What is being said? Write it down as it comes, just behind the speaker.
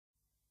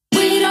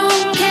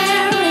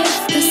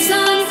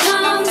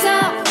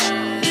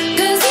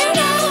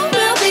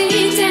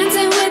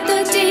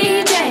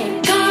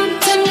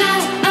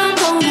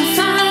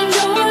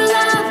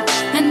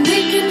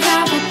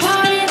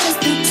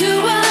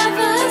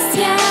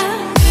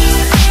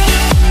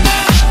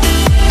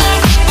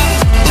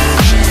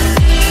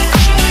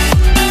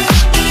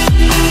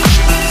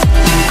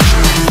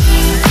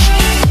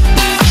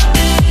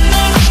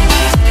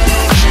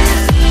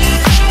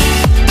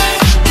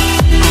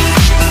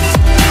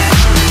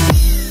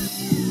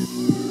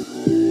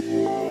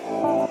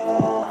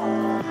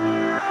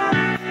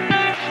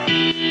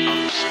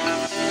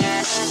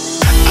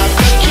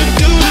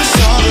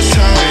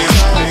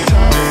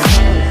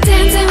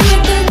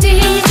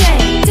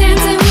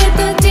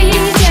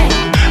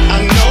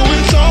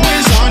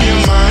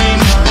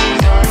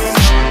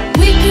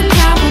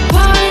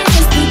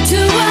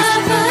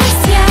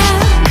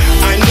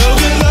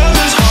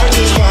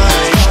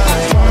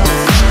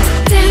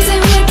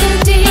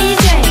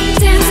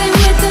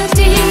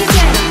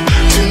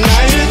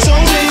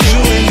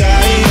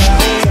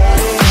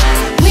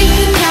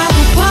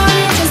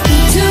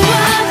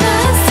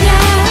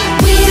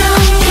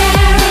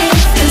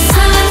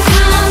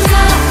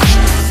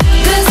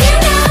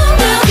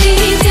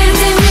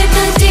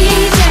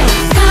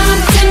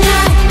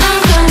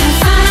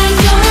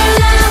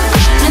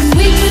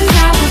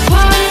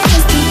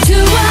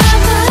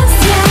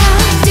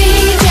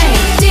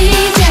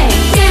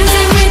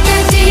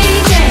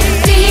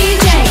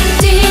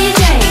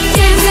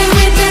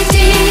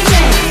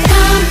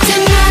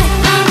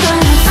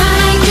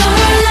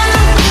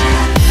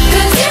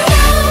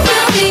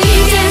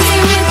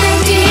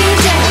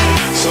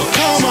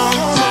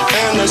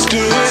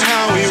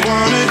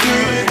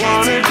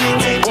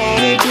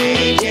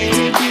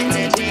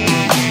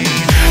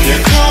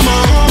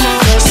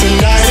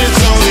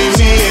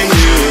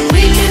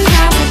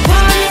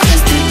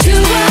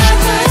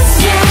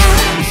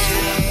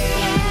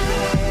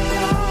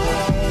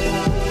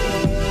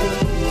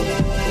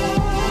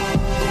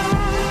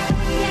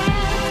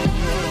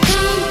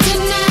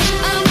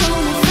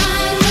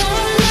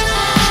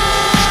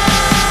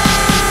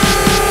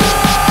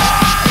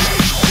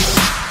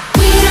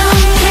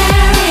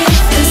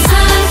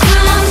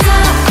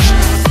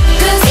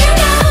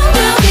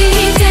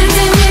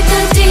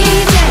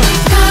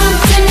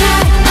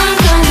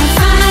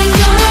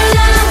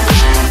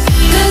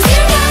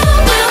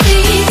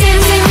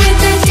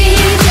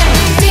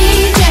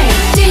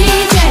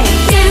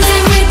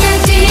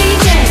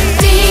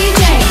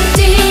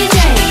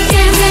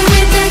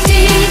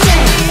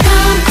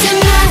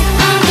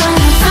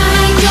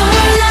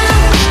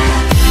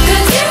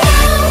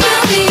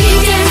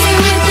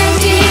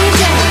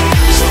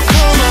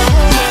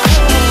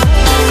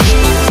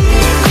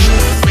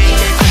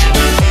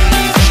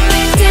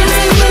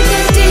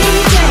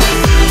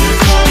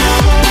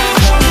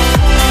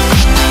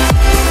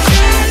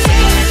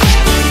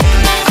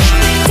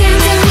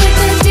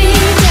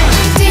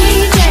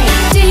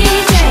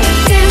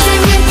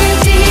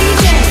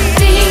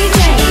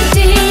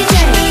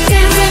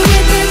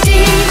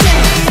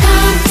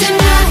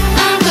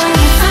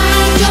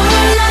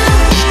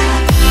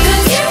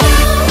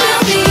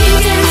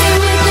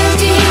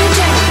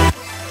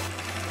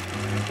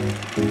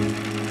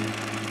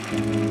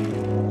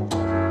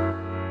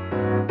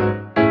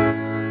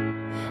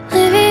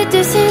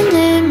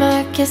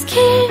qu'est-ce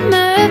qu'il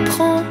me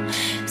prend?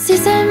 Si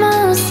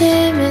seulement on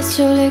s'aimait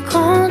sur le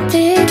grand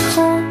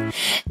écran.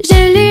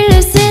 J'ai lu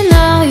le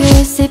scénario,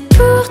 c'est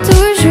pour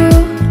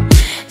toujours.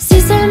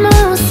 Si seulement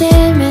on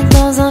s'aimait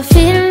dans un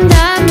film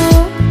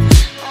d'amour.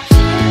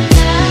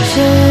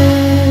 Je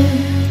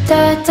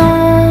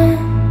t'attends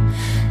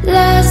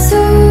là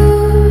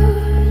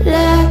sous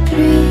la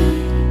pluie.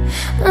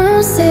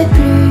 On sait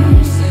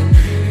plus,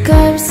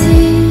 comme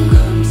si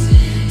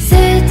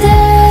c'était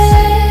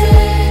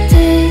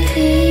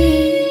écrit.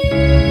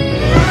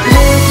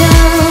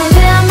 Reviens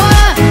vers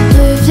moi,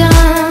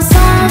 reviens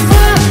sans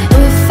foi.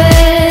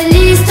 Refais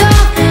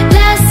l'histoire,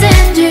 la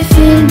scène du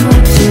film où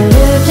tu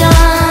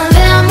reviens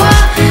vers moi.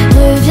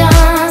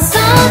 Reviens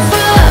sans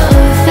foi,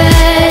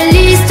 refais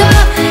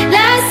l'histoire,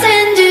 la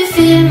scène du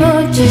film où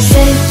tu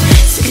sais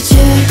ce que tu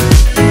veux,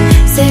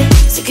 c'est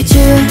ce que tu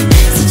veux.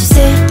 Si tu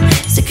sais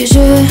ce que je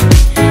veux,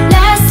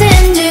 la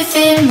scène du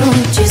film où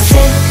tu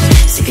sais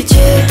ce que tu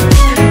veux,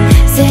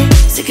 c'est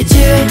ce que tu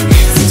veux.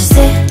 Si tu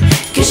sais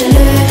que je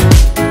le veux.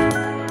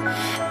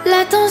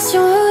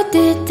 L'attention aux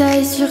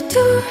détails sur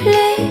tous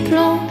les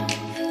plans.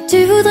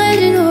 Tu voudrais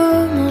d'une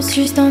romance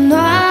juste en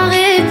noir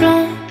et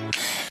blanc.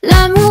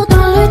 L'amour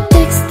dans le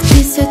texte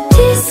qui se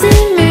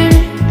dissimule.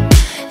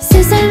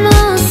 C'est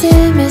seulement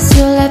s'aimer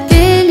sur la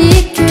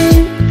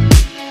pellicule.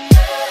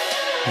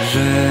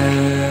 Je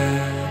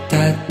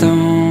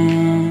t'attends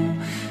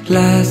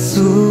là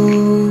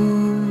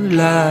sous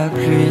la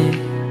pluie.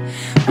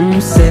 On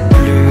sait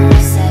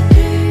plus,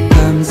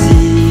 comme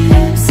si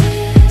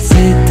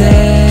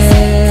c'était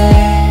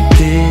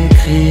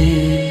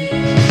écrit.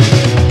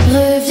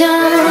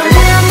 Reviens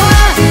vers moi,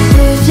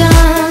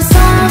 reviens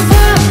sans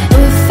foi.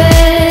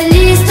 Refais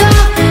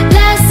l'histoire,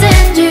 la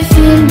scène du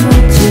film où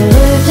tu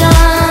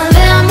reviens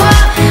vers moi.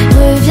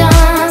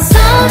 Reviens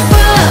sans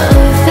foi,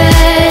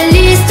 refais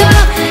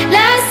l'histoire,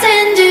 la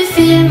scène du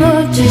film où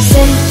tu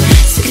sais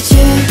ce que tu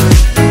veux,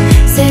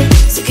 c'est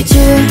ce que tu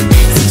veux.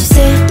 Si tu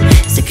sais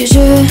ce que je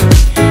veux,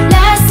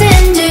 la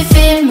scène du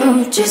film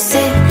où tu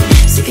sais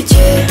ce que tu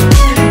veux,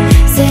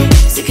 c'est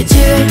ce que tu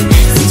veux.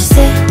 Si tu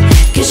sais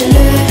que je le veux.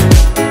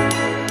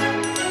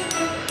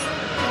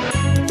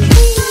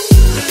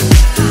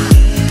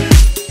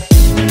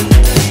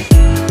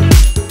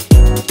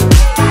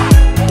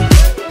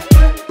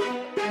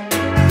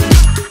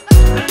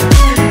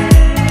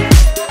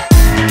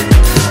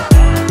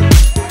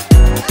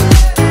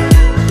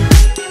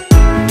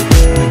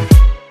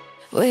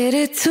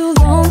 Waited too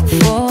long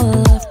for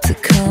love to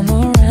come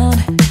around.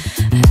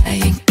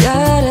 I ain't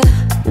gotta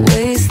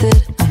waste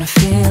it on a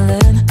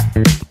feeling.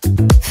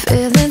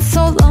 Feeling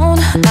so alone,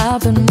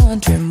 I've been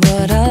wondering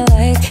what I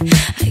like.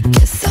 I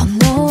guess I'll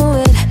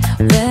know it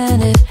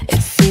when it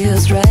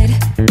feels right.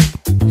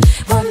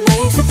 What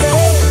makes it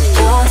day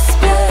you're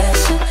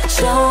special?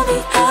 Show me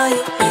how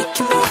you make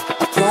you move.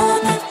 I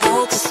wanna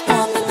know, just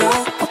wanna know,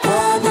 I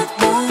wanna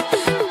know.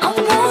 I'm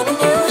wanting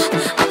you,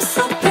 I'm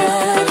so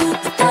bad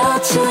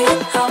without you. Yeah,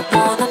 I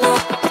wanna know,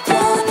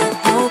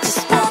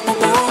 just wanna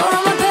know. Or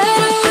am I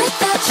better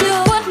without you?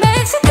 What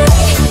makes it day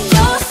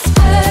you're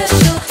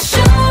special?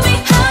 Show me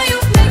how you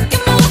make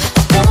it move.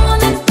 I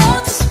wanna know,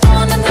 just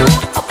wanna know,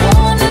 I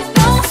wanna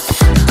know.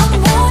 I'm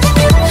wanting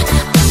you,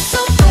 I'm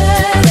so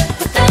bad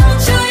without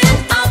you.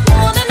 Yeah, I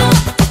wanna know,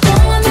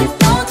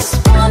 just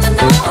wanna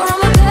know. Or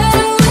am I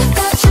better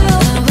without you?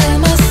 Now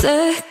am I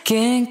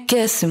second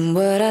guessing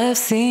what I've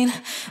seen?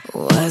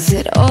 Was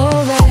it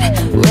alright,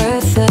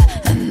 worth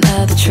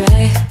another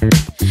try?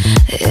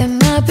 Am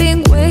I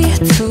being way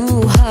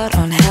too hard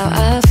on how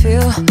I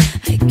feel?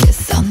 I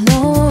guess I'll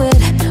know it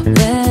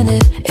when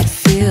it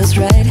feels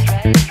right.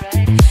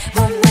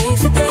 What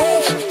makes it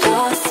day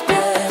you're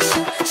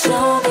special?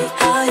 Show me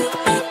how you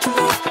make it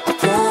move. I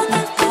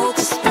wanna know,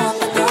 just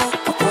wanna know,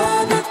 I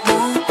wanna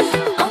know.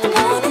 I'm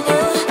wanting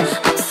you,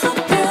 I'm so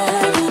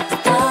bad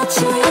without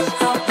you. Yeah,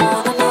 I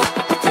wanna know,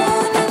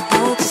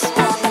 just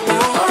wanna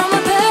know. Or am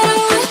I better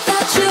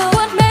without you?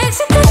 What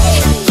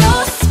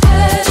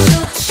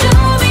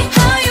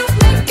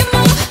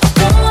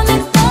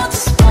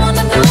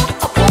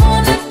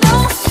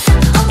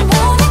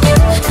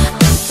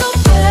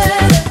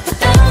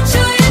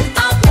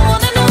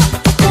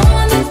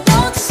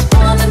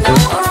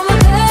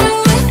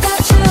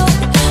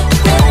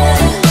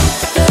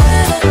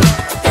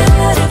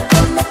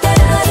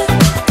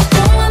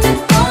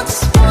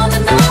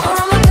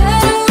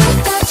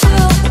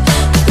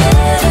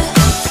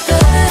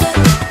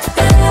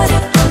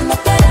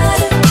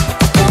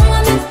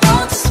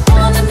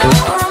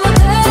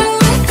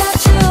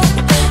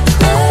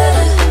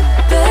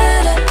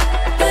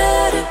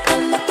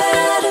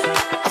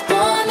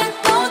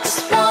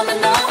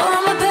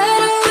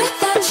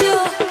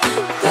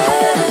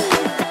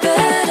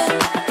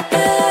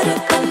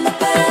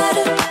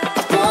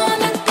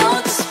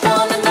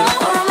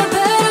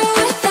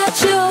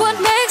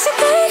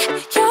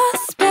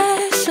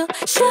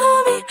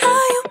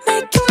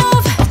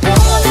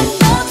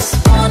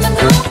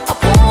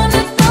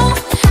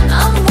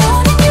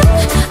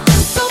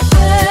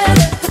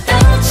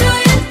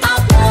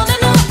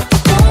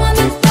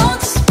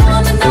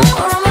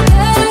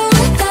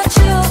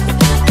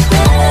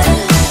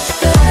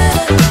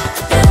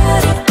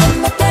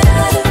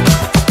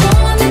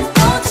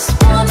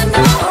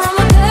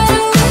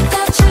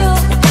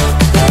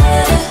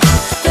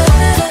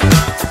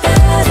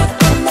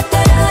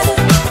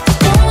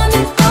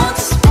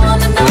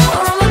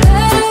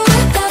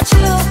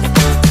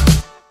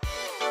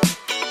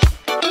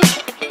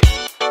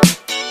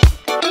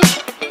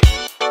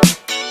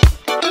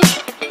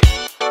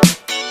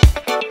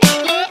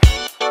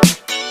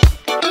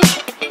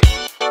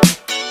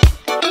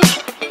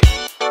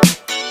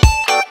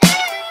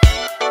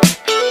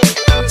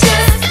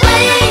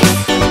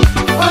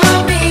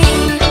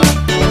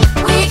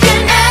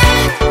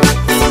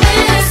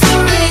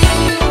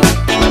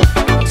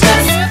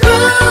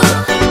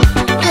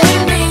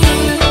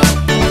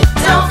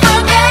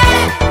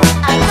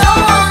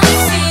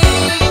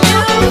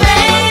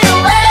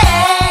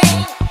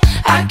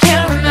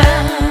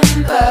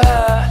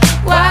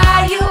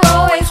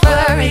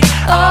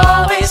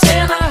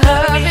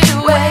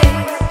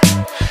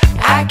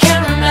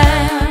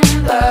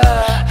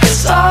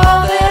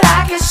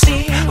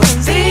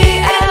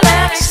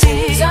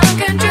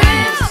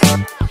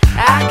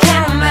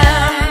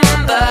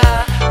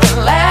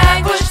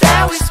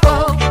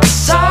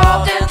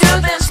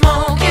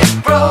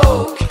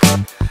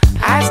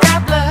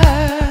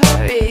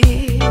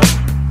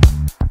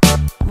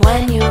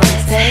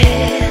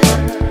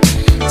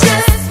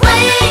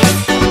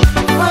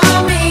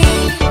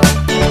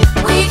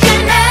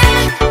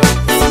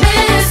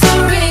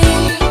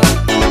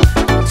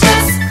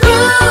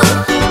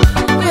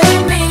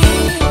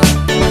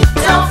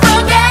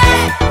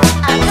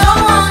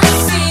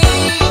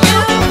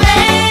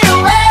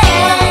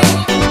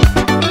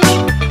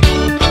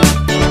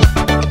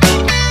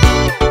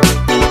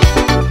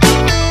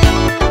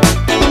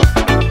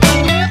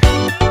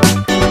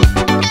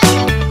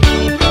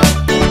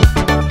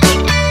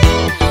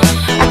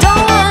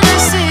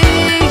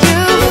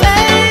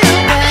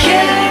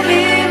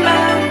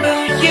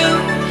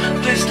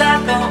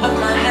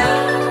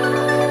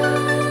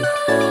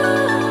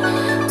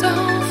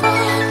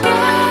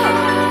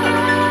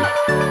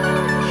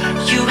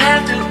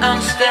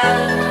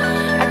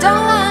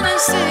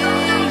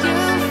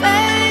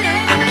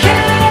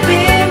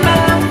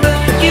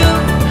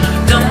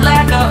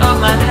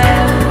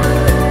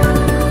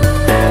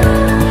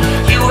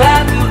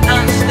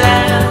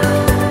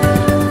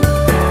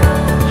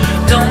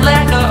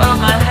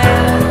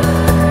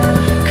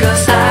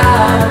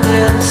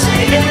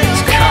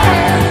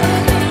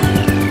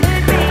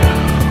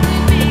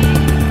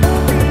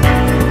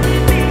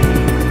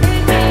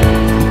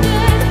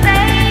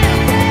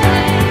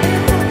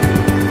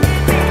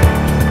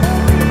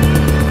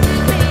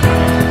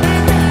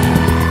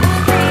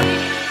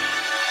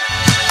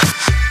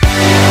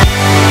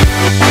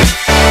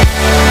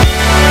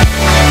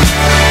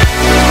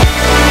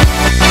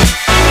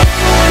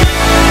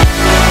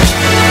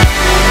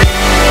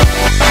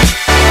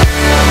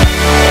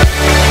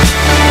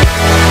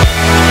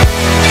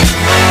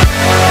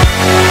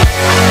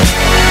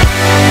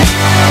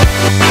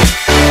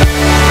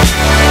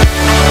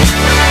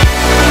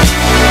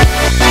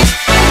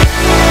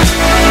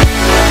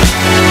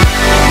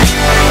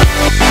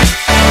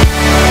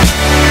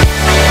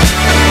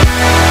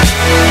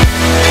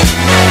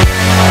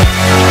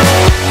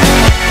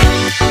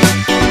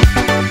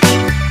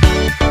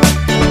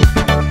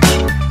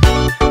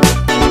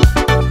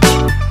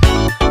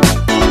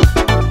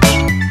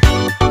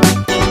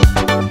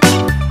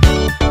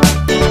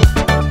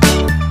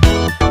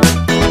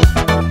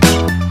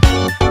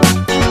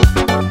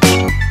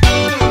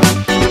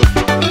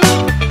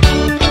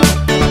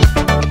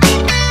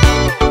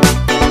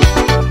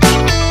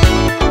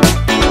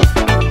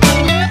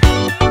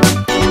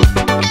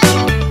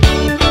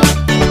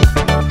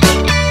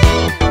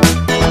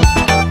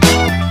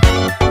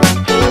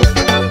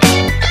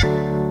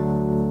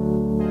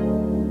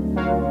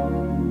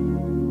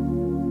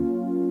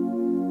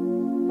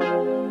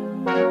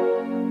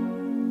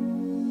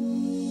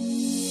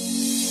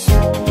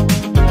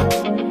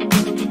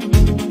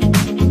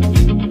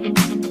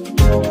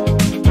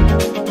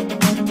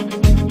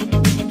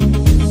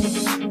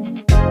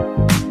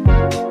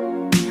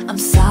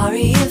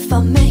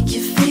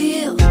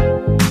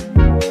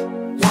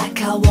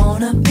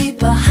wanna be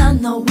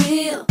behind the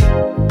wheel.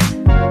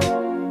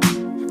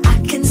 I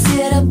can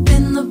sit up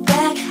in the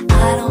back.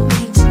 I don't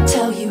need to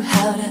tell you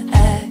how to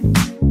act.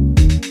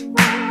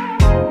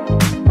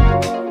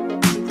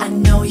 I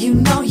know you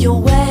know your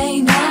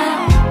way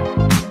now,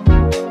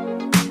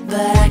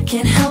 but I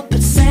can't help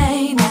but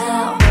say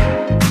now,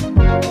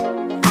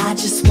 I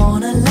just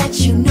wanna let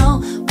you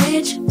know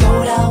which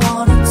road I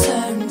wanna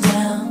turn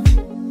down.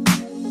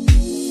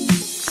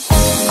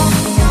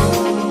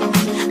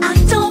 I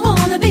don't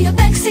wanna be a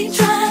backseat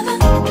driver.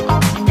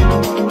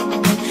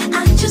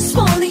 I just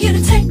want you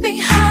to take me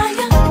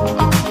higher.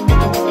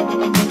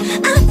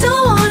 I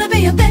don't wanna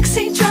be a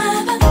backseat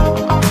driver.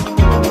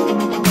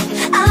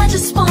 I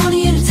just want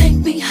you to take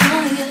me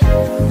higher.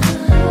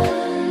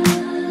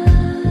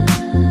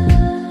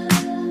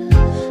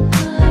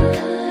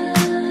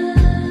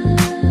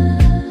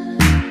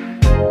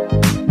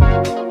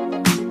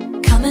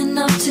 Coming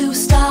up to a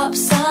stop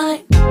sign,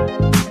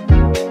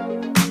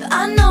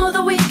 I know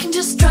that we can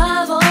just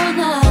drive all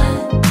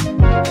night.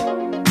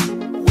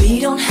 We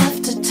don't have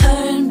to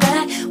turn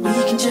back. We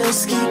can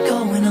just keep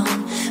going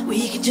on.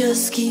 We can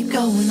just keep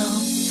going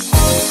on.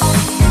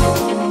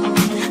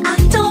 I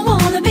don't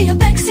wanna be a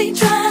backseat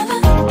driver.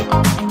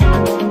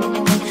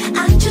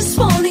 I just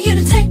want you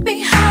to take me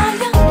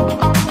higher.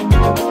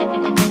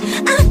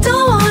 I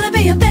don't wanna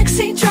be a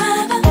backseat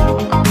driver.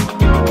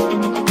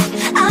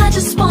 I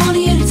just want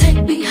you to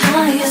take me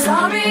higher.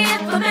 Sorry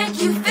if I make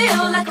you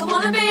feel like I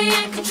wanna be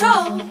in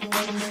control,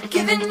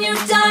 giving you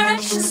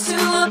directions to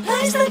a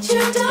place that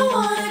you don't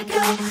wanna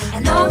go. I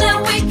know that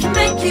we can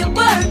make it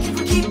work if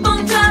we keep on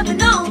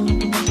driving on.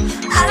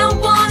 I don't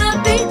wanna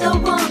be the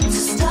one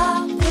to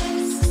stop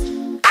this.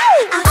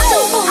 I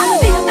don't wanna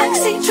be a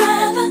backseat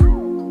driver.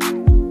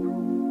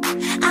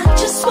 I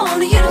just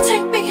want you to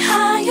take me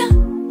higher.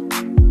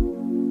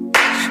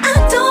 I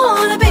don't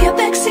wanna be a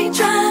backseat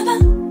driver.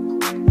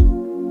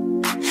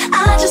 I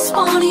just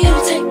want you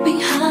to take me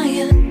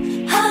higher,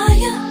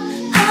 higher,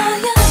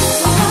 higher,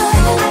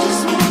 higher.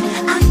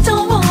 I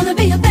don't wanna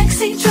be a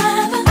backseat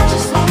driver.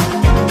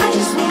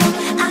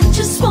 I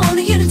just want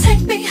you to take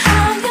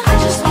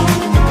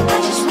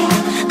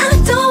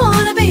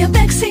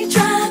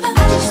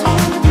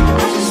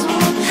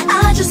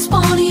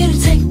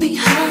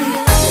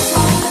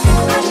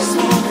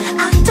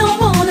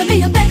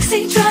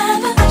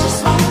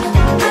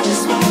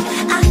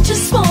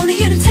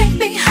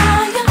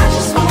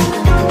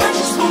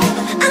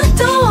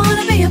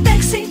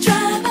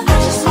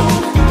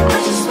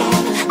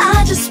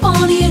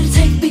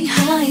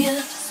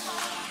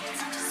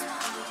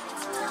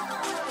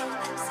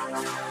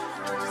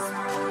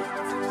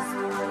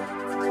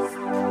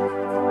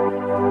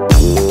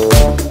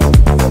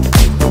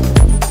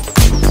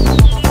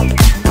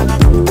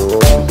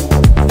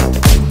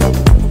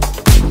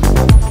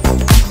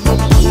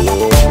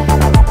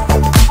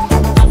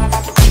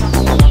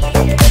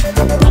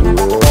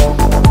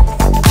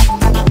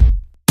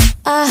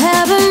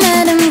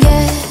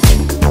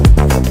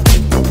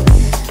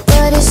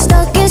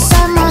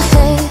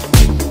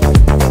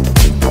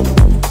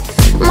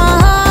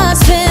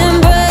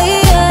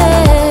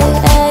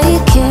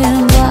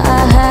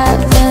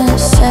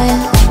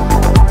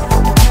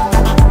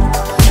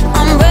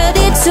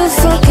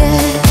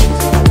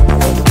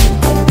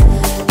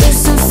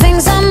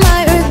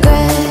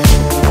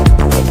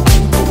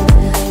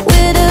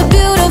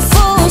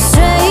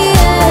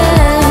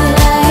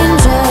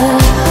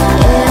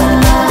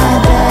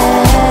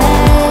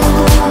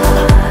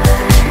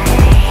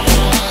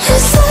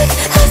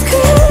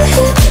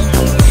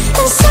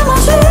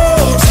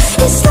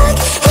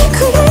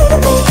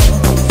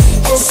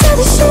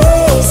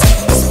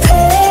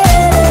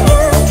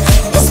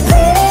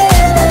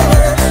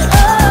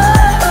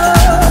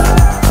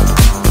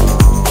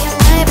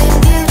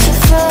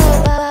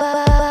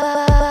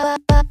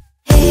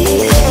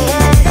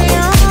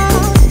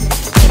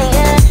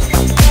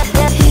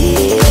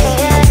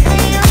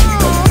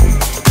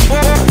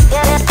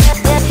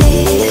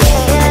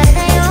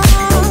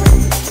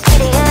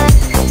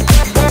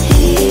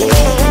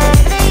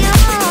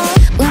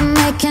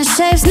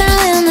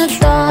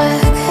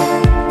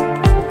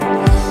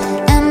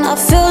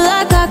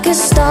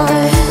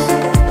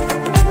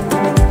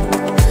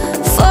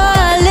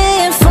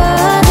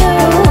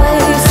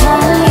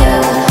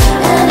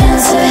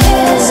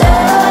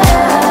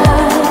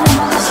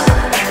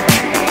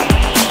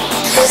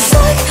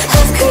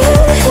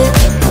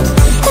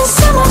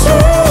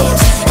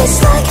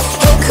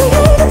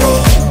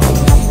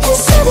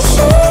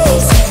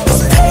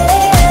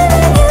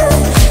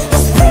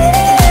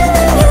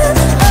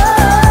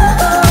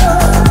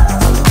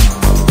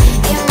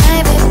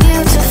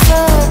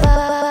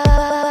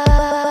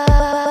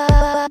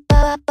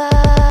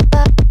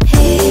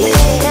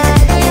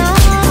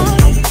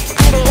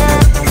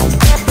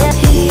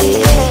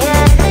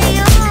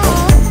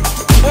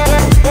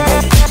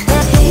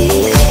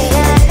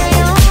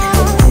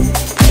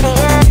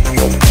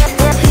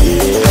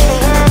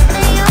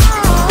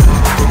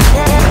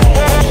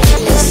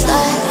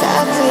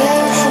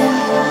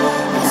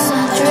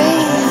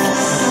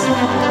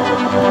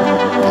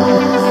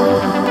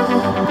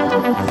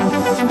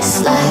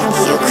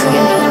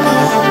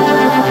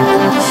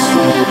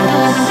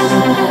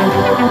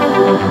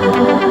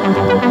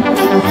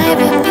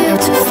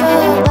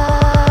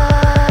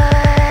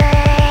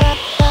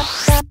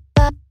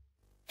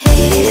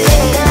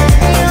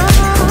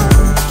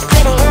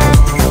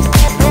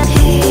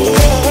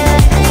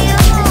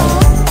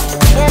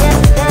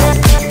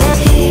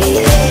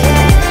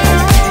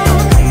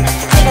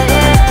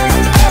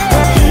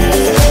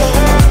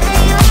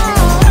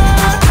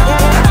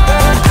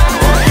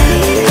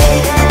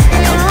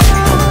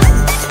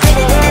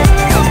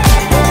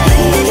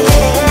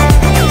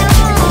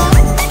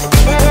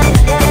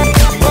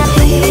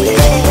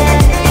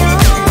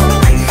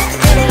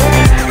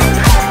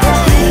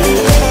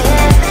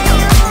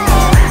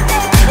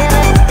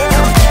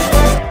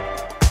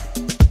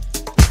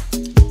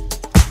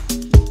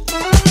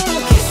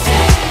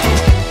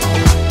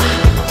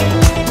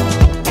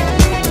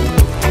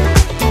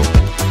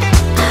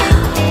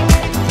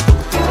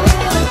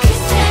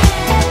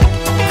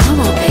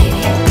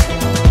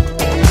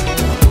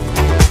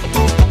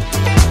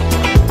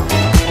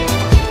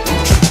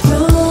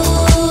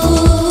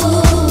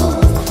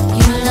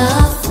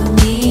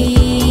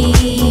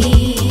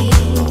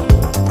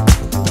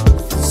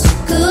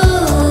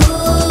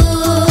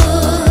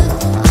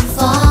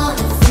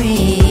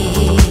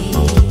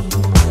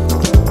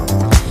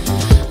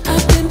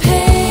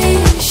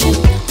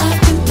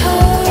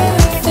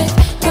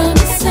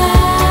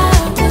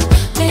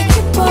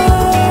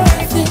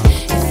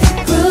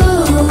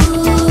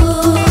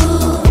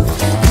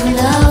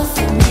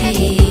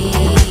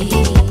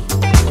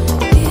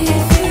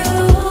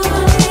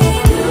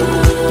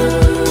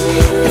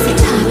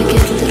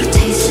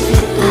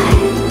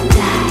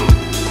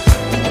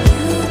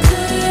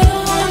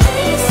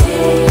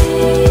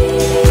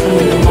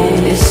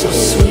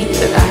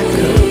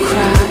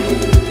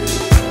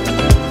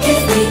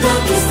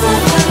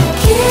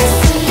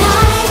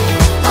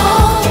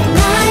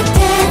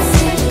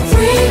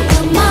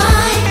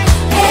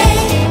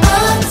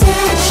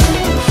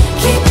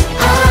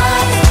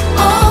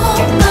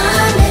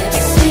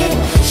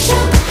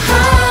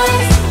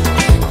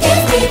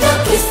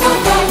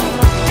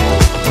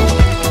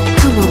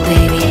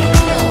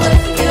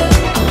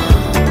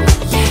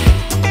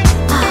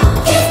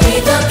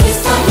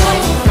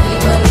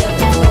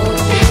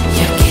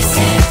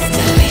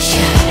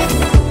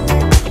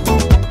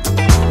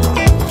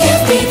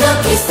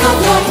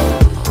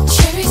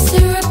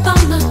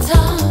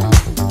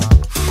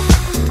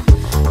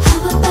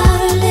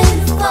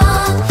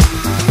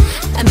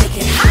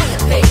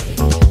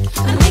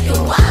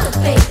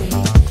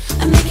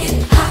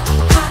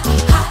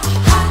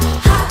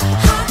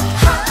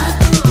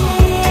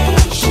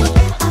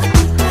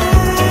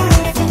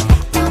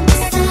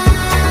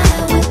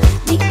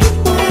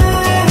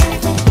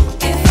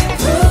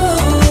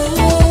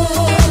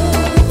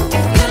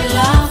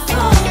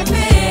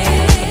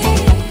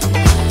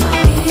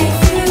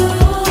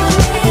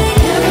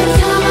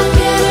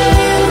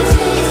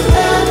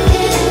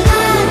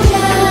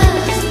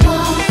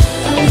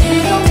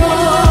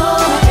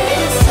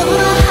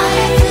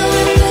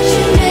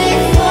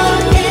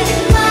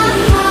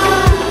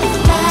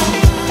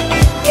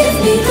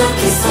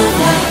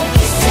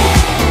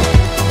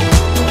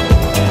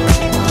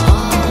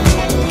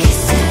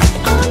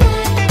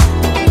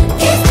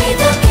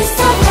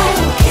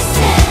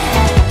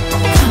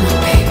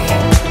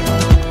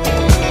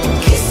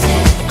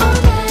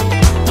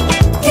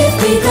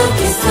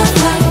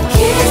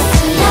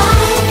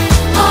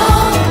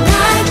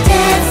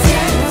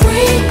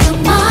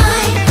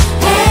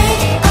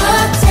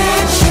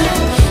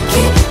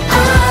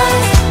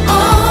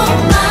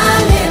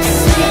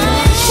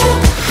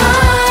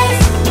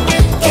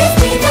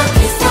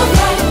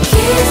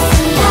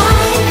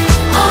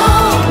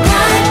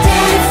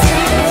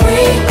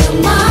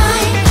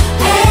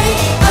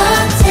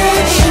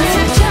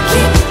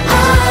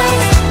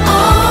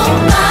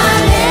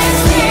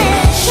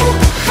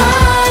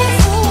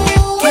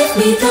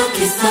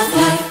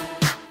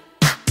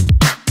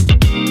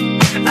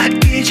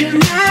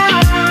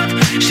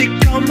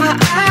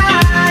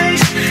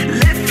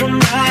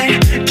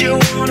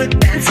wanna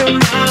dance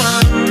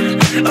alone.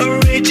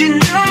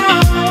 Original,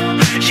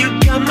 you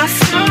got my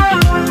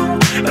soul.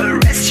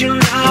 Arrest you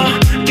now,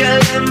 girl,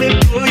 let me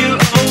pull you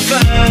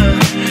over.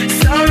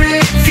 Sorry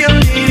if you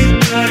need it,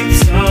 but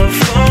it's all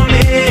for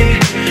me.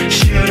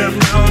 Should've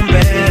known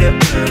better,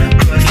 but I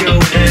crossed your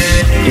way.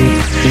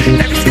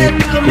 Every step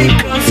got me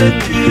closer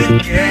to the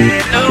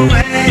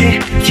getaway.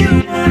 You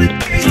wanna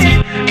taste it,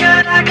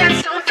 girl, I got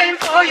something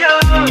for you.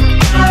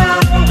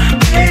 Oh,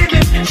 baby,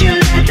 you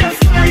let the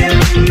fire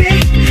in me.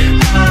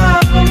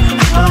 Oh,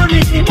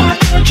 honey, why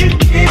don't you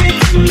give it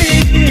to me?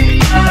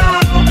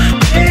 Oh,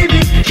 baby,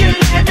 you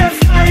let the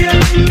fire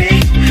in me.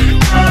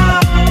 Oh,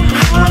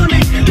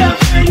 honey, love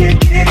when you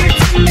give it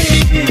to me.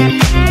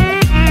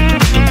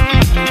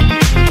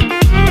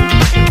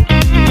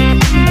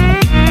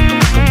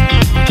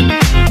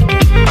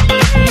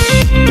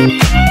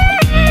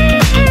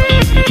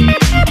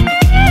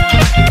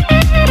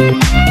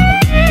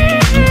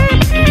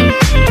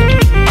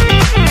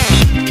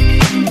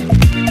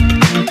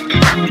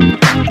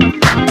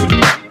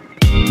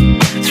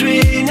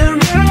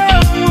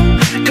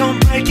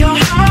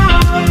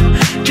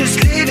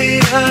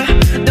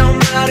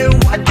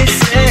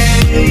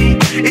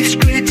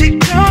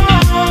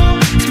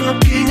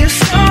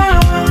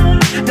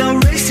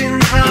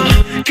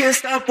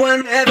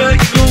 Whenever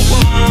you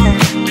want.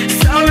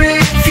 Sorry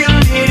if you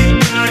need it,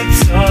 but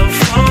it's all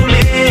for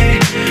me.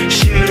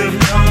 Should've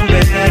known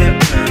better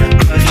when I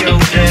crossed your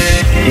way.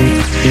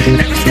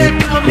 Every step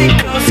got me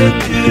closer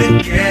to the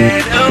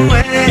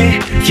getaway.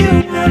 You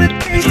wanna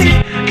taste it,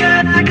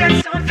 girl, I got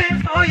something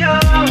for you.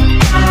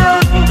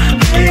 Oh,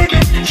 baby,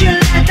 you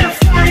let the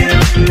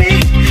fire in me.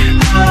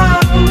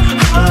 Oh,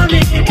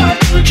 honey, why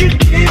don't you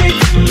give it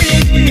to me?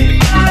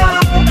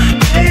 Oh,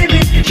 baby,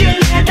 you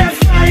let the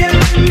fire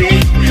in me.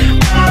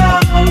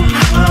 Oh,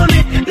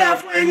 honey, love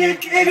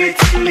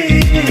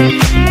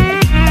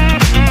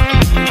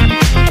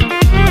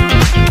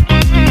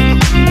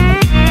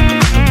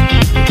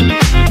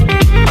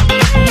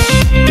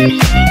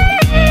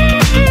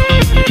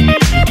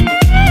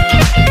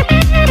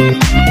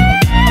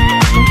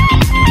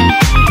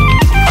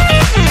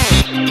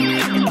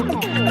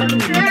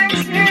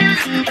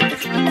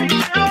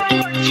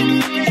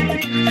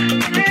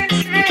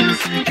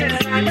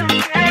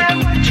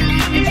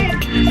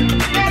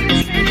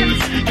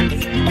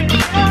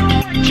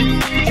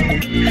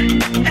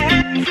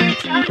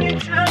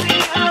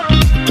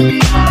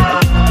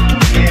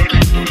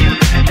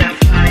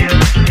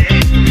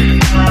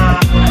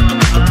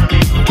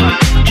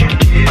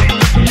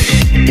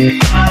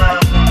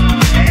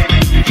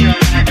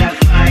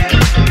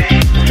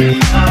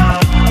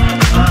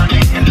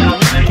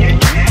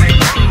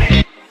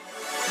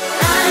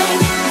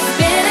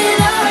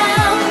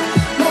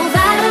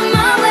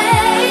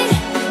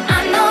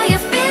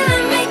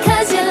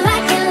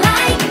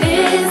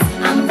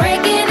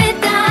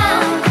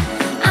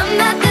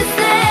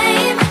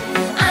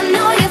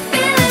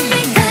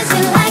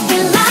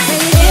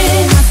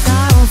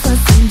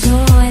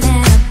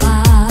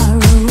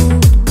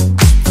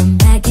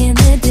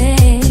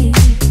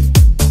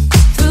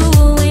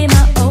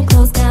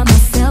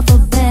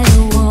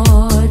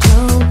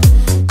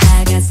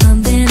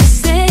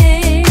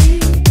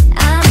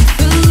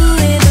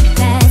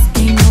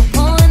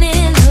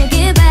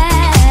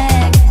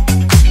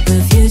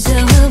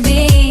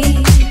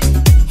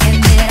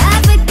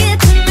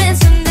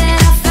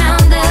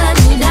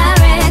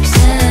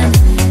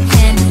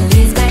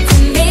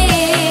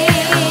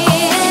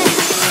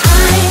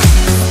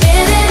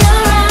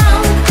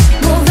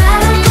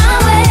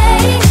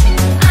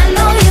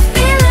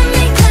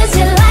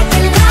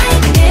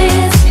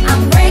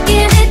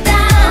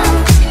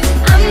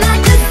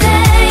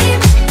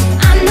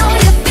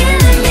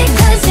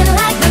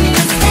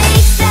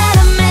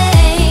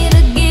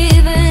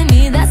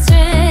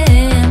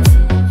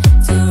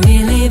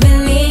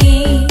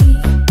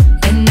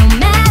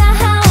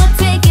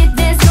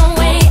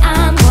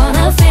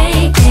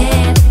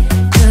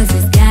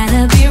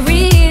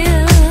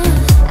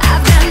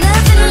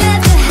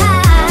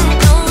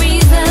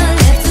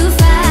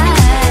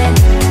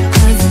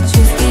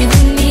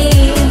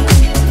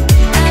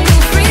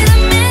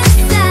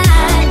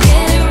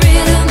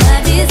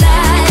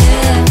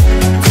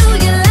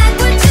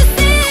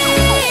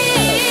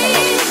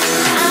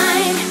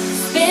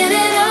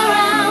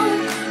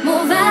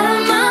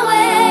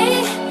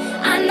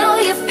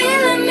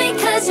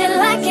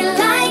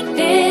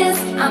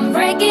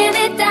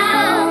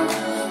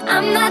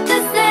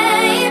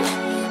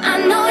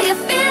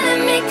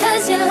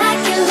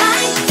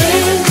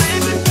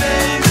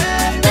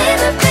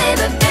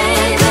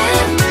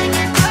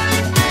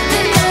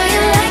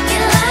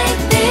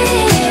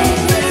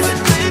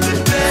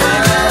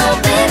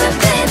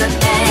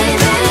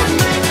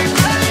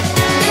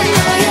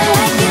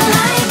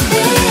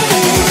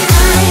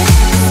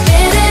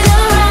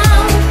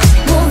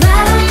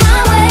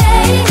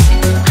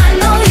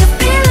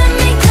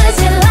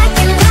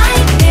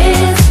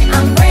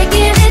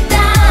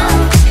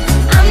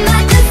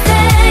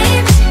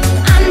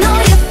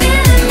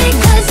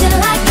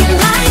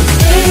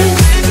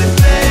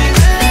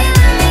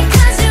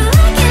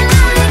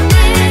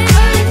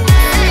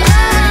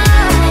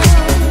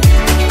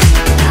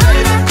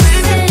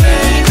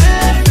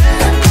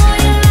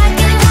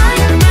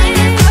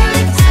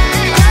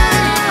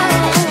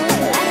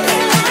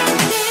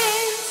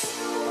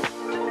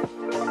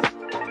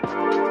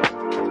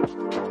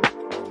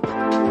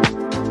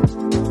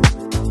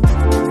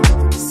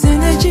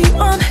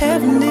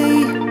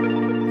heavenly.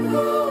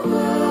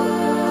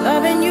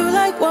 Loving you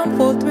like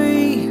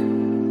 143.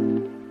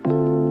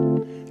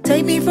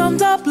 Take me from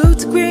dark blue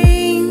to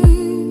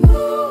green.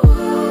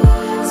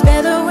 It's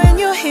better when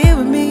you're here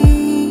with me.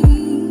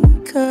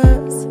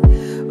 'Cause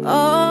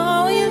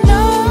oh, you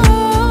know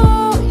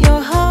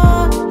your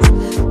heart's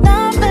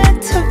not meant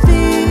to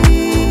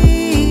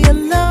be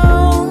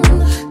alone.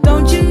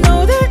 Don't you know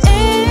that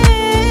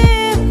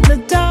in the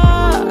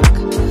dark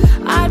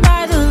I'd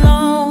ride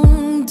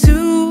alone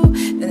too?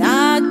 And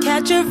I'd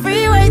catch a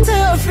freeway to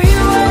a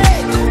freeway,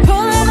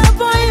 pulling up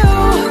on you.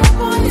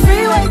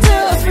 Freeway to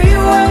a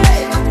freeway,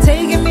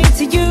 taking me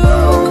to you.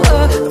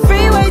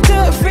 Freeway to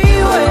a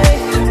freeway,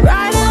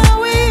 riding out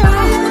with you.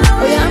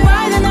 Oh yeah, I'm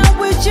riding out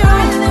with you.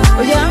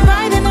 Oh yeah, I'm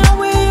riding out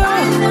with you.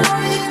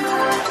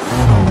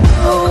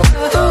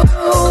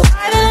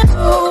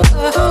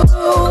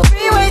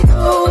 Freeway.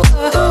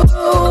 Oh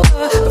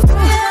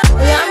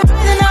yeah, I'm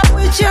riding out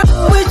with you.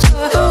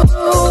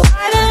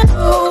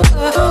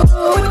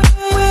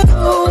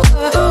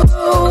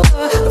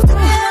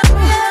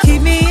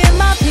 Keep me in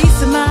my peace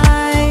of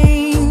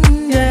mind,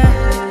 yeah.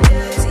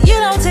 So you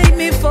don't take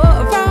me for a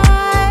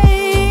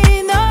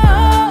ride, no.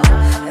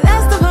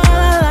 That's the part I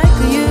like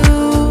of you,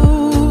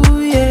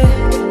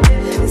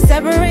 yeah. It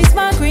separates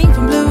my green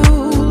from blue,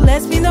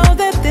 lets me know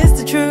that this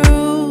the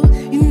truth.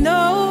 You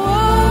know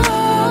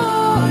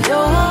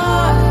your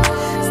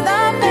heart's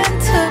not meant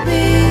to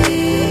be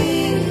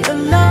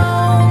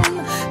alone.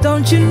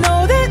 Don't you know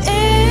that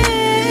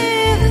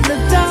in the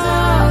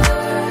dark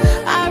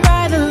I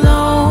ride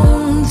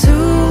alone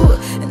too?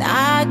 And I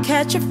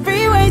catch a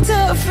freeway to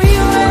a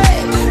freeway,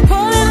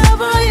 pulling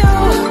up on you.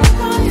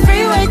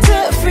 Freeway to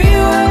a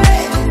freeway,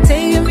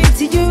 taking me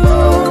to you.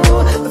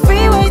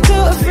 Freeway to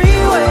a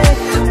freeway,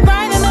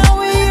 riding out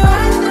with you.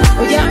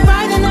 Oh yeah, I'm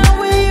riding out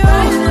with you.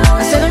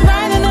 I said I'm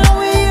riding out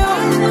with you.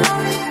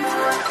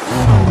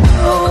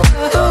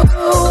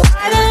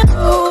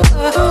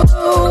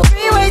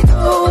 Freeway to oh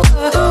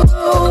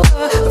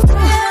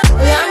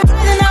yeah, I'm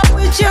riding out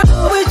with you.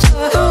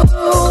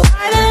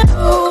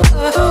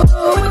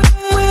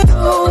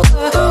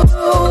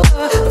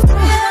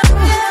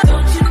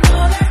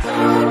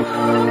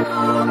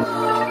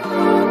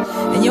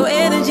 And your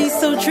energy's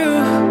so true,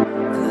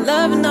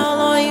 loving all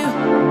on you.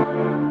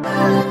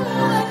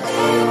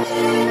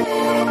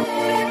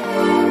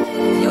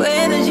 Your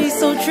energy's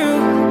so true,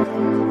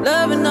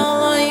 loving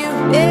all on you.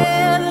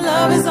 Yeah, the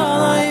love is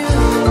all on you.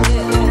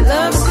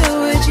 Love is good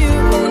with you,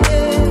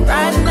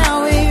 riding out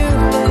with you.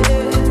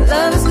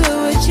 Love is good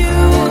with you,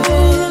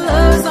 the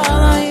love is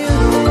all on you.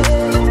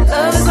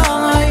 Love is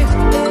all on you.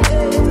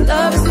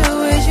 Love is good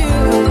with you,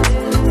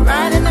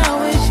 riding out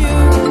with you.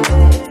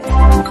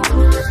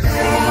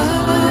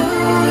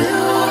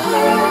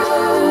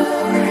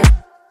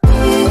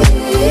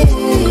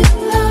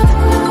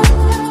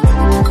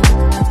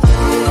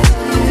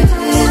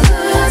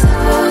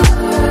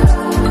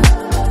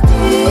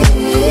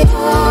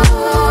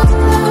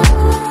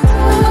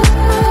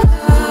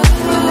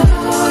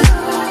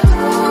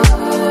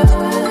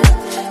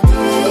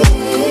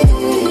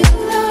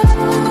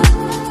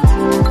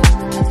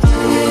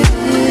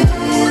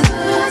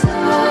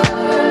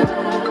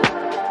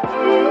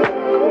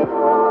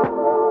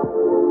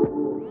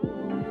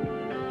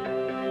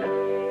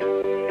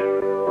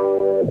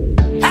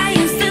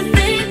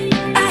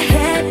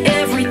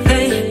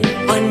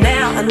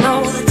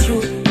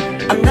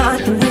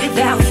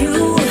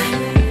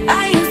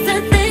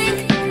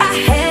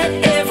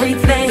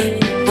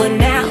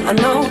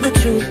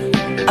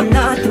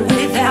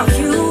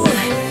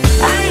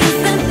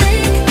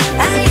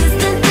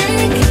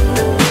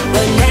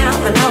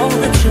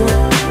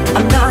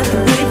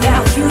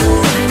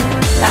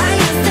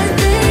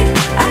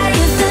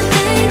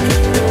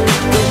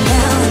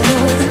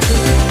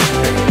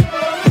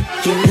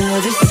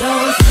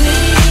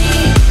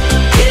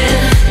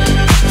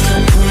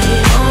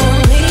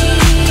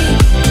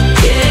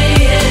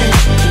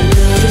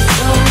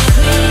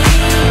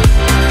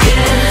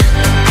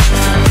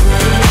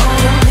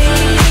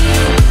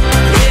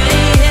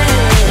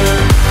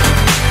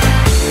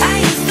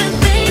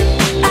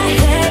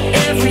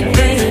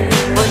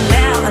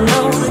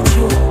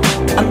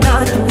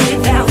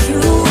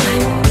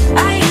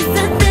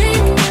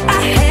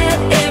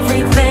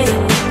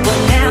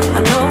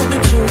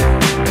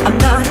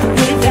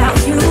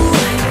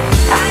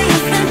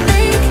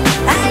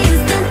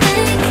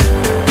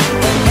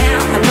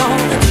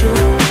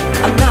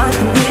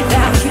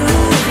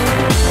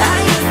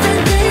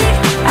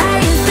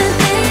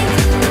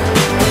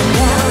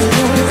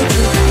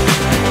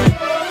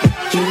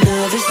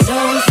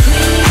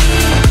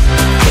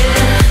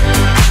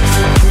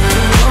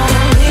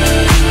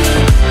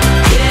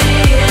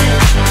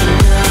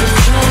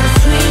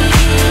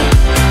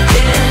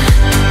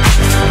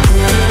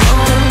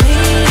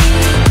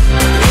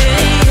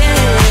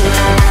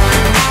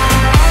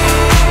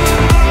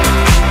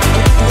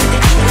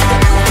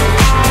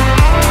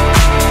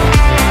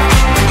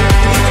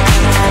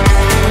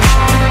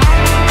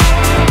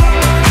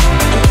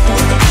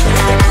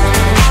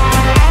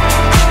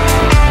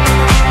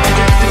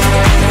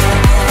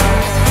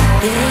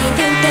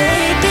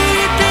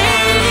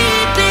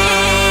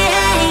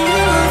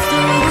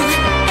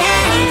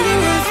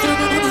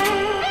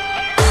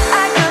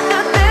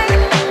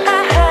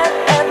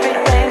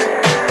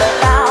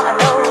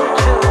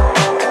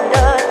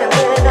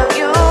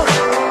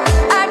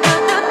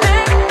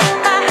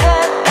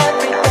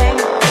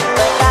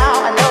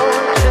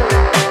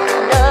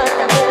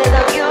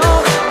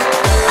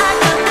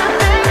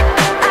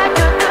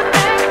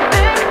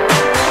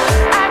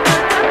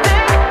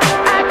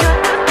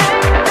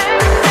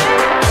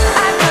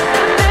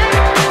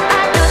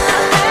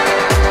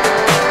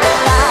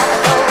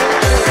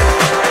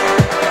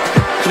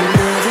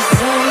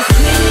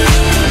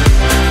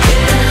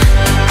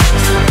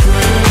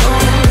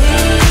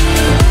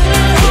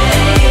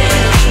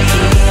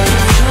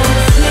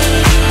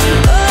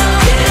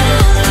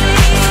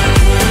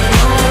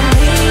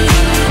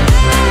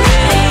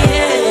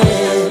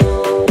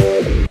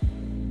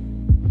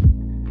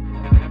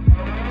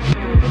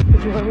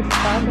 Did you want me to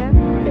start there?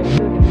 Okay,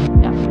 do this.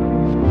 Yeah.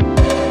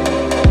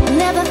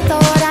 Never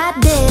thought I'd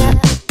dare,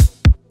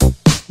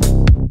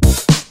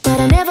 but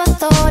I never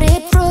thought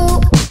it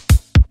through.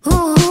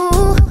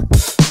 Ooh,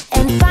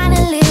 and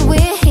finally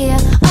we're here,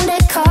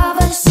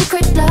 undercover,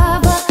 secret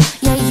lover.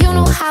 Yeah, you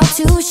know how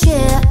to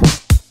share.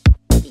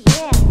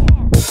 Yeah.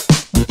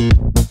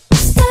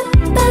 Step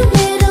a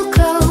little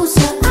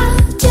closer, I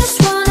just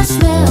wanna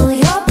smell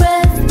your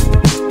breath.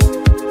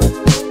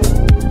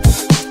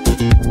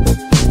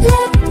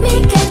 Let me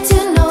get to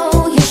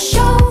know you,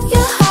 show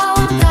you how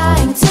I'm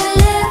dying to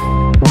live.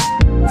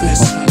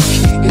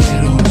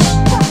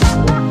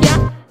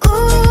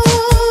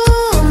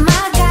 Ooh,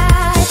 my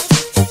God,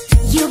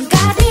 you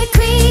got me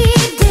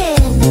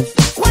creeping,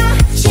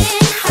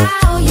 watching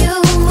how you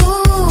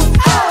move.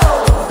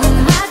 Oh,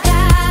 my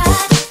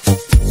God,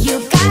 you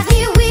got me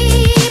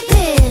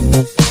weeping,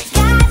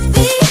 got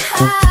me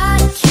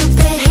hot.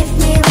 Cupid hit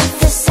me with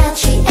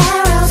Versace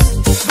arrows,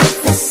 with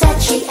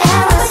Versace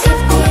arrows. Hit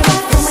me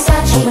with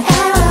Versace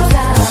arrows.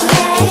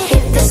 Yeah,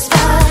 hit the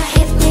spot,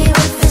 hit me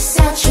with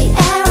Versace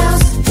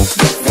arrows,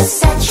 with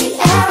Versace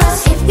arrows.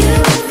 Hit me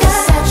with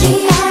Versace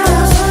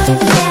arrows.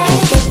 Yeah,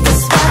 hit the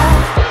spot.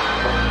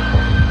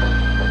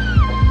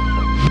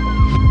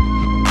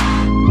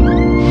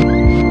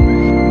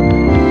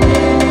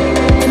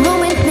 The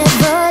moment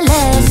never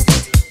lasts,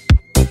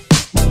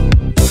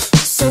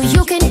 so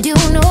you can do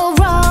no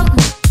wrong.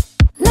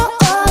 No,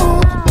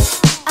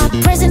 our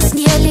presence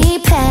nearly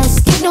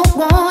past. Give no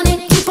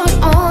warning, keep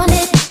on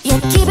it. Yeah,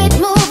 keep it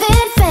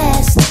moving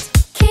fast.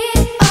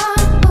 Keep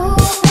on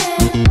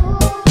moving.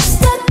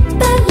 Step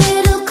a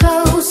little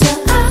closer,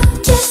 I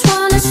just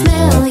wanna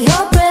smell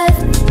your breath.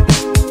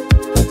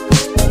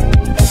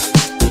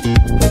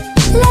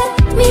 Let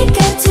me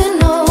get to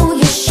know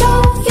you, show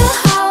you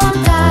how I'm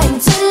dying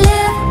to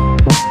live.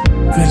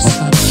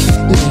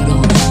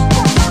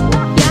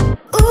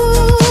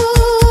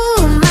 Ooh,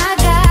 my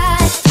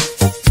God,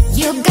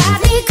 you got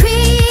me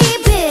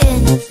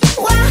creeping,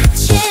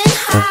 watching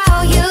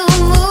how you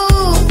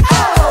move.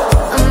 Oh,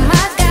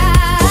 my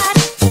God,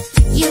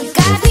 you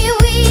got me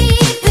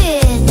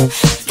weeping,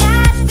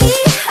 got me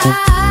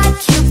hot.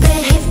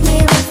 Cupid hit me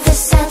with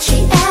Versace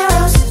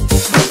arrows,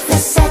 with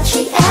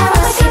Versace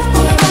arrows. Hit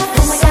me with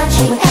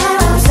Versace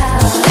arrows.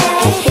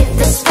 Yeah, hit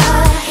the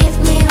spot, hit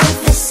me with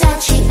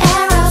Versace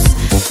arrows,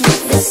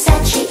 with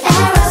Versace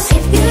arrows.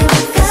 Hit me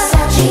with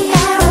Versace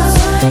arrows.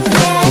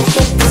 Yeah,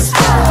 hit the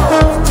spot. Hit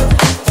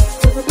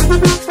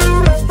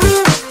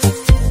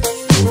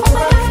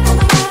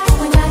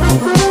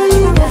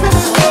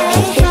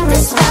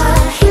the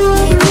spot, hit me with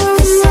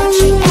Versace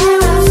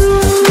arrows,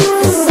 with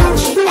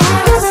Versace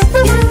arrows.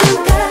 You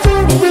got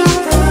me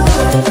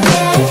good.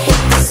 Yeah,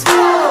 hit the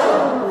spot.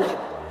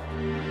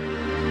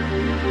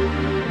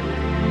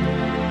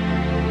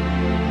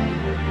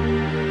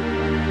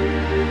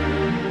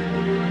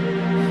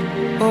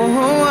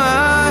 Oh,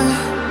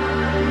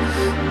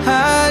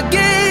 I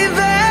gave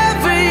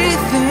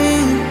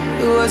everything.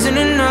 It wasn't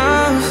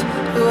enough.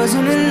 It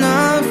wasn't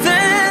enough,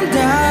 and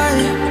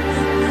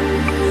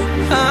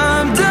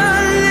I'm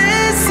done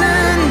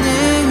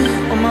listening.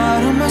 I'm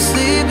out of my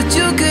sleep, but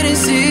you couldn't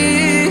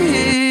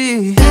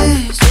see.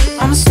 Yes,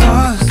 I'm a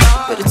star.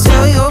 Better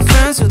tell your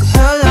friends who the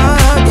hell I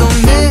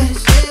don't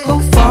miss. Go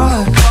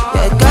far,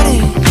 yeah, I got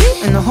it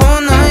in the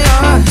whole 9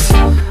 yards.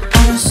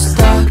 I'm a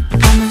star,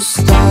 I'm a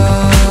star.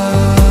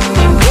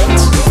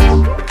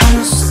 I'm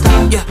a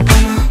star, yeah,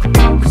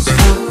 I'm a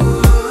star.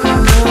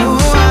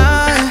 Oh,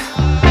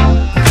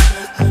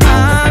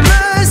 I'm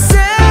a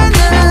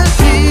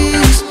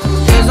centerpiece.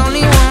 There's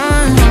only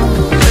one,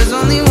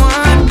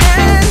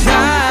 and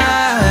I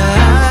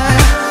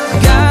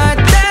got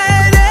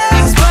that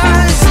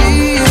XYZ.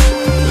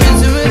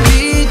 Rinse and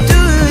repeat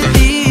through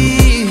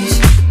these.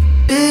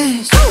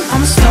 Bitch,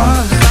 I'm a star.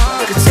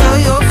 Better tell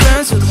your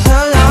friends who the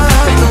hell I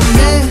don't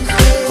miss.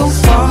 Go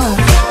far,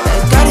 I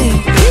got it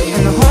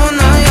in the whole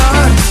 9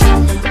 yards.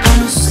 I'm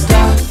a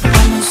star,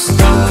 I'm a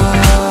star.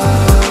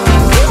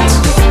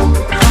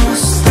 I'm a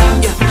star,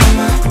 yeah, I'm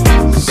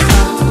a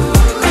star.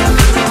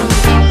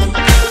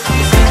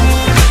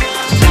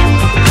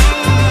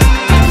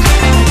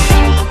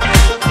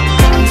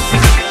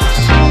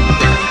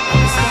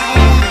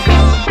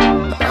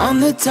 On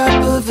the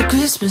top of a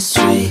Christmas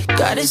tree,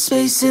 got a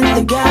space in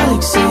the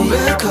galaxy.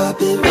 Red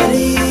carpet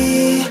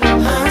ready,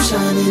 I'm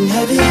shining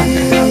heavy.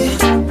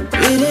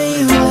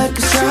 Reading you like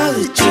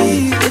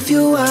astrology. If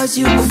you ask,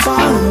 you can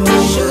follow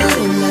me.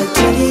 Shooting like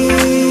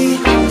Teddy,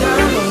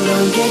 download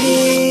on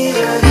Getty.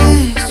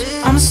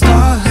 Bitch, I'm a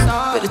star.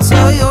 Better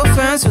tell your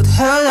friends what the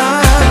hell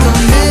I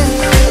don't miss.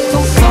 Go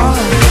far, I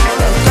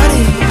got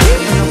it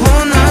in the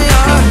whole 9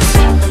 yards.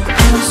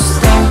 I'm a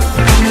star,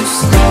 I'm a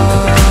star.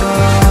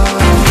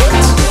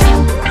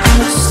 I'm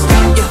a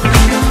star, yeah,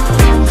 I'm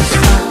a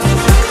star.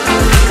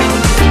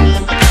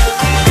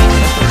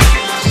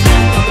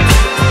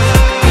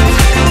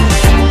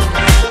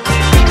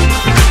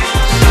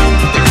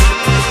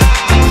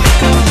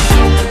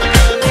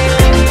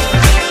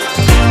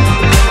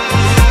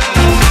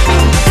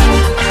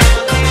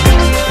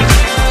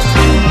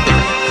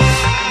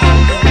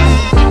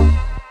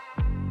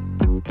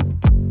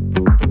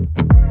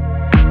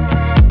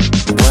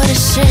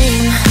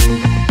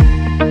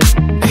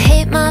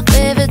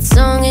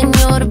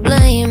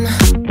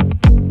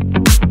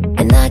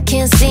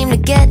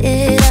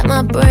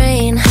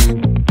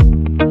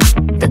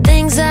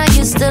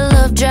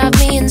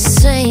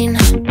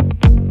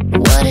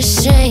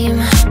 shame.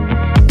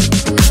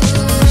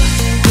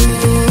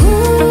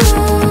 Ooh,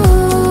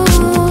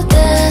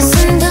 that's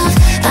enough.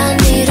 I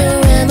need a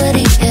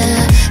remedy,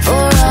 yeah,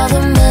 for all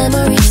the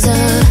memories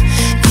of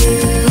you.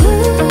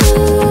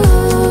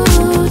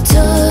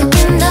 Took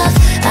enough.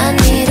 I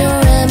need a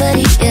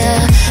remedy,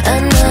 yeah,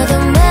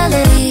 another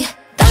melody.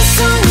 That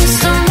song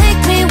used to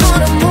make me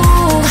wanna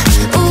move.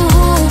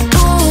 Ooh,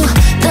 ooh.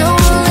 Now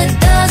all it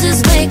does is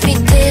make me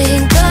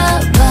think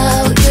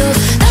about you.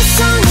 That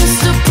song used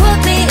to put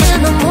me in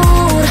the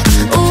mood.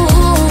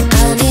 Ooh,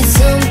 I need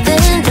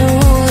something new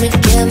to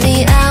get me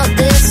out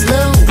this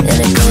loop. And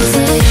it goes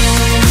like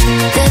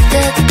da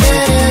da da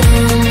da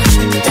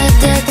da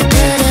da da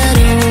da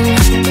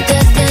da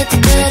da da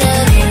da da.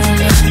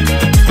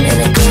 And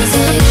it goes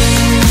like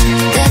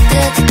da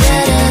da da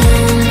da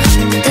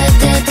da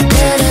da da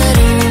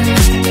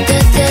da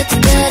da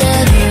da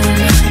da.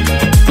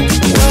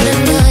 What a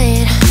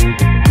night.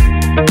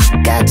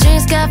 Got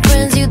dreams, got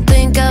friends, you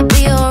think I'll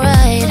be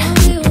alright.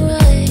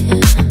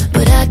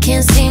 But I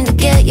can't seem to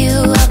get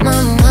you out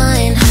my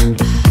mind.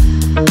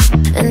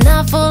 And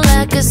I fall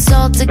like a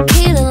salt,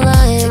 tequila,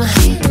 lime.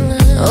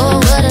 Oh,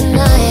 what a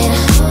night.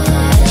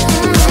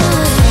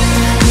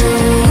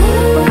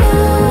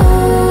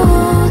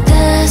 Ooh,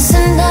 that's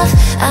enough.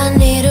 I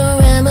need a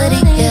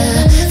remedy,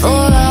 yeah, for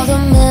all the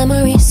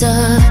memories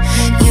of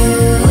you.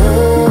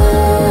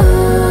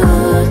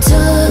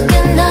 Took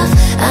enough.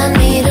 I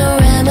need a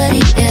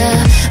remedy, yeah,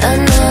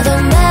 another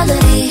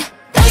melody.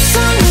 That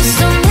song used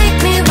to make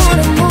me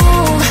wanna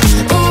move.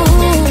 Ooh,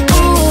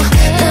 ooh.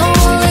 Now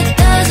all it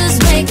does is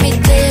make me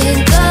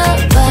think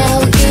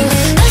about you.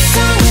 That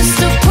song used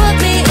to put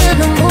me in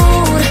the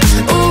mood.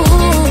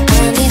 Ooh,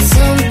 I need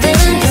something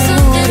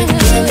new to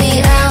get me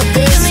out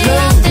this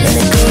loop. And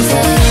it goes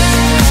like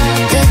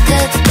da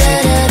da da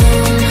da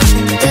da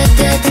da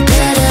da da da da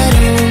da da.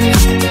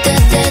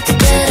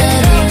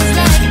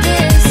 Like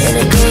this. And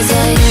it goes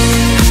like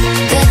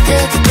da da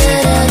da da da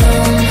da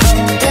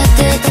da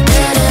da da da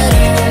da da.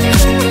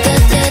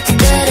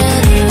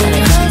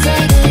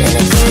 And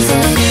it goes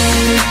like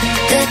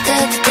da da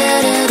da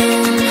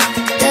da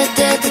da da da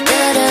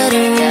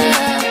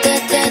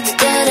da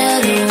da da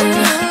da.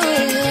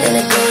 And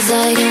it goes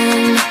like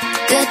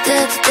da da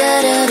da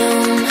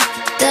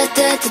da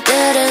da da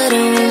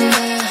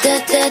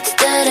da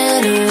da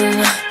da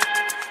da.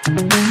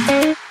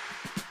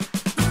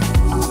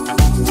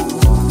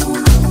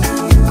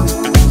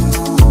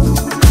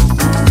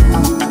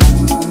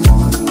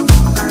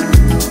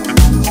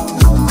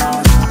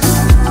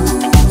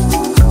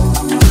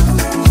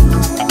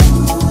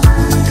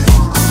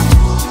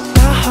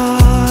 My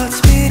heart's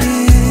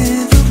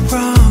beating the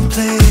wrong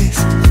place.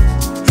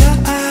 Your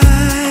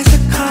eyes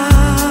are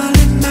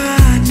calling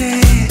my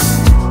name.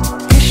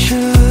 It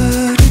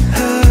shouldn't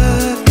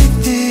hurt me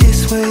this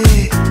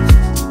way.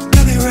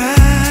 Got me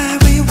right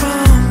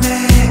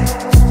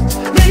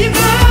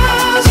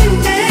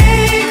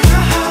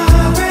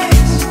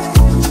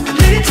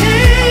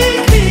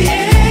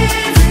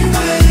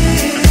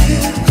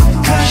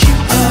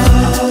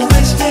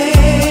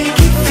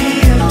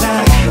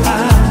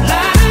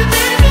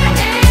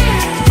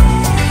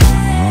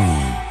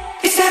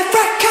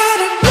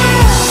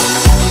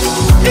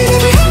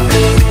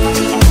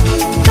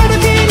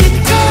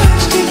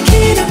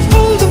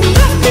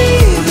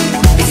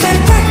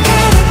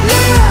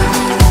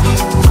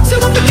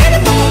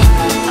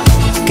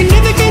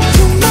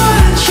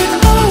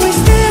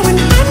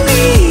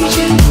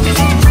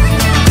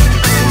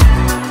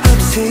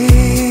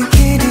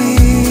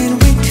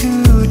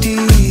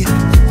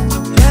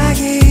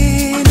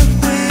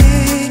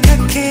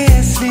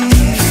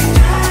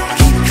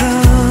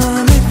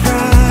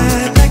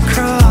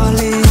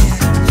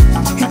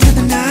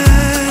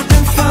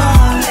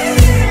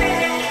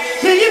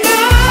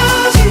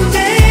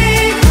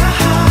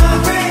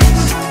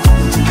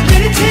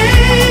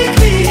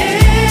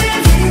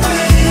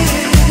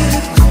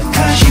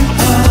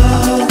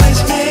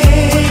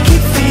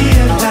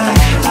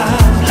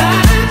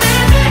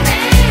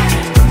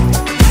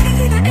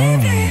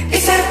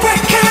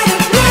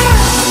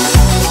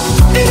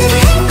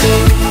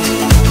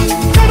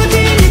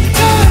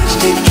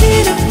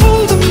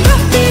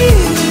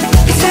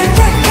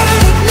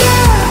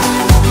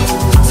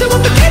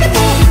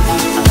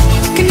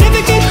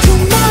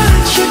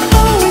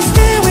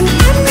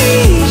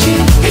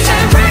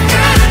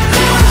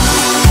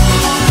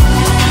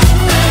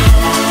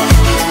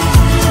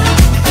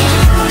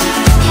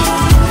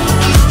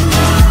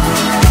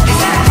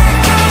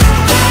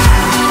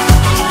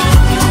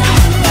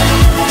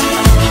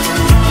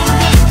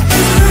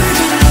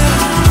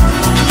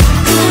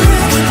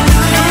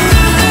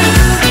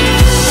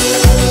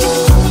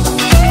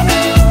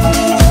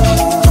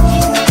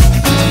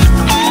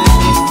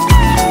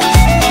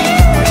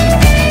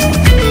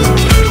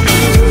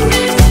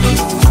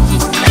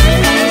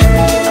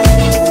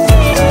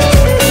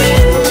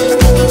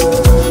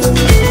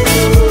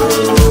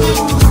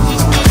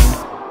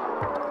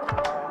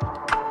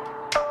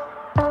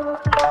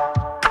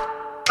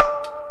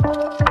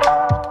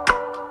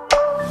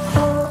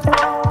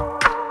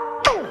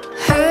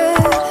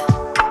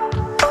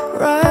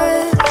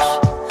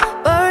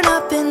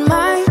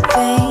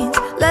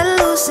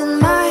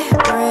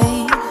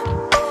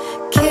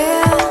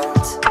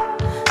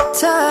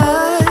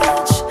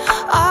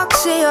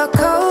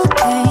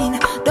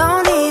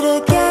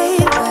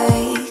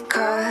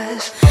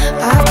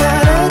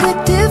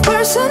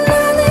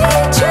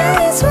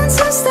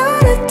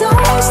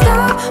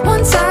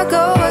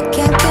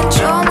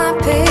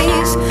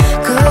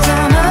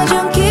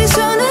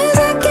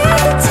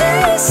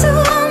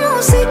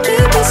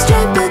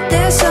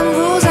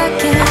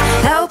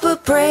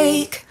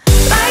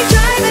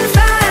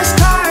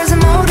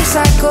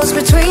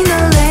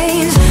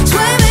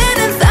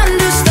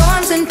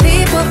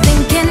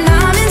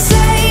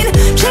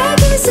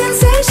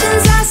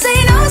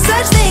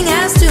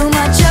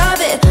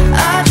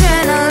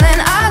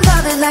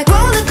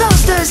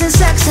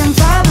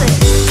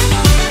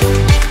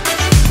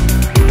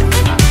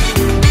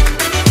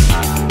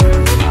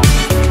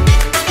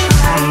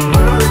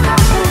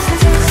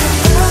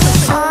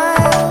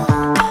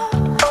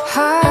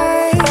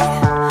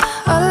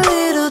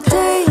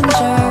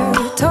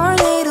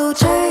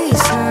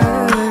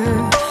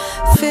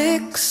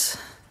fix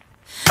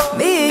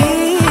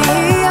me.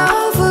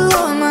 I'll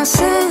follow my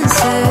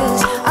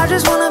senses. I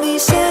just wanna be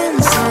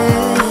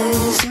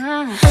senseless.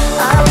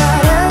 I got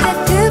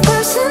addictive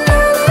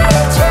personality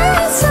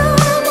traits, so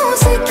I'm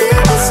gonna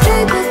keep it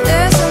straight. But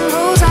there's some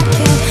rules I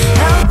can't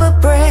help but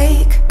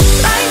break.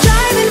 Like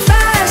driving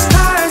fast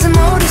cars and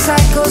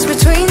motorcycles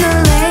between the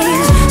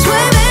lanes,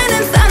 swimming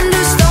in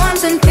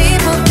thunderstorms and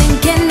people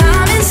thinking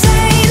I'm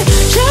insane.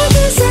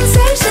 Tricky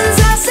sensations,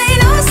 I say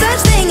no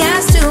such thing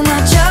as too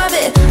much of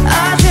it.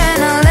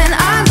 Adrenaline,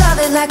 I love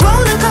it, like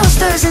roller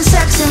coasters and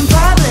sex in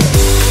public.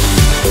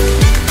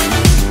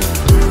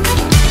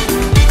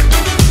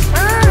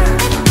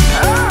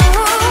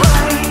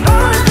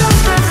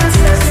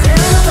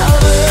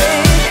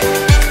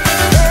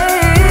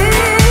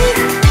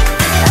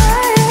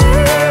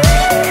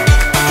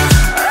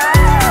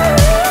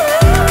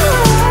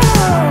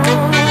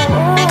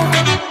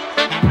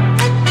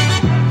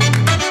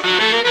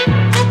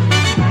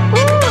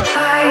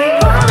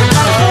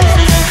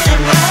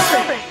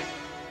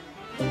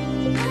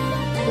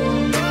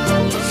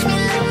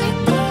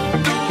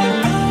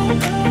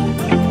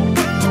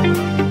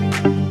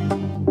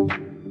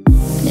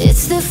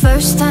 It's the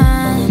first time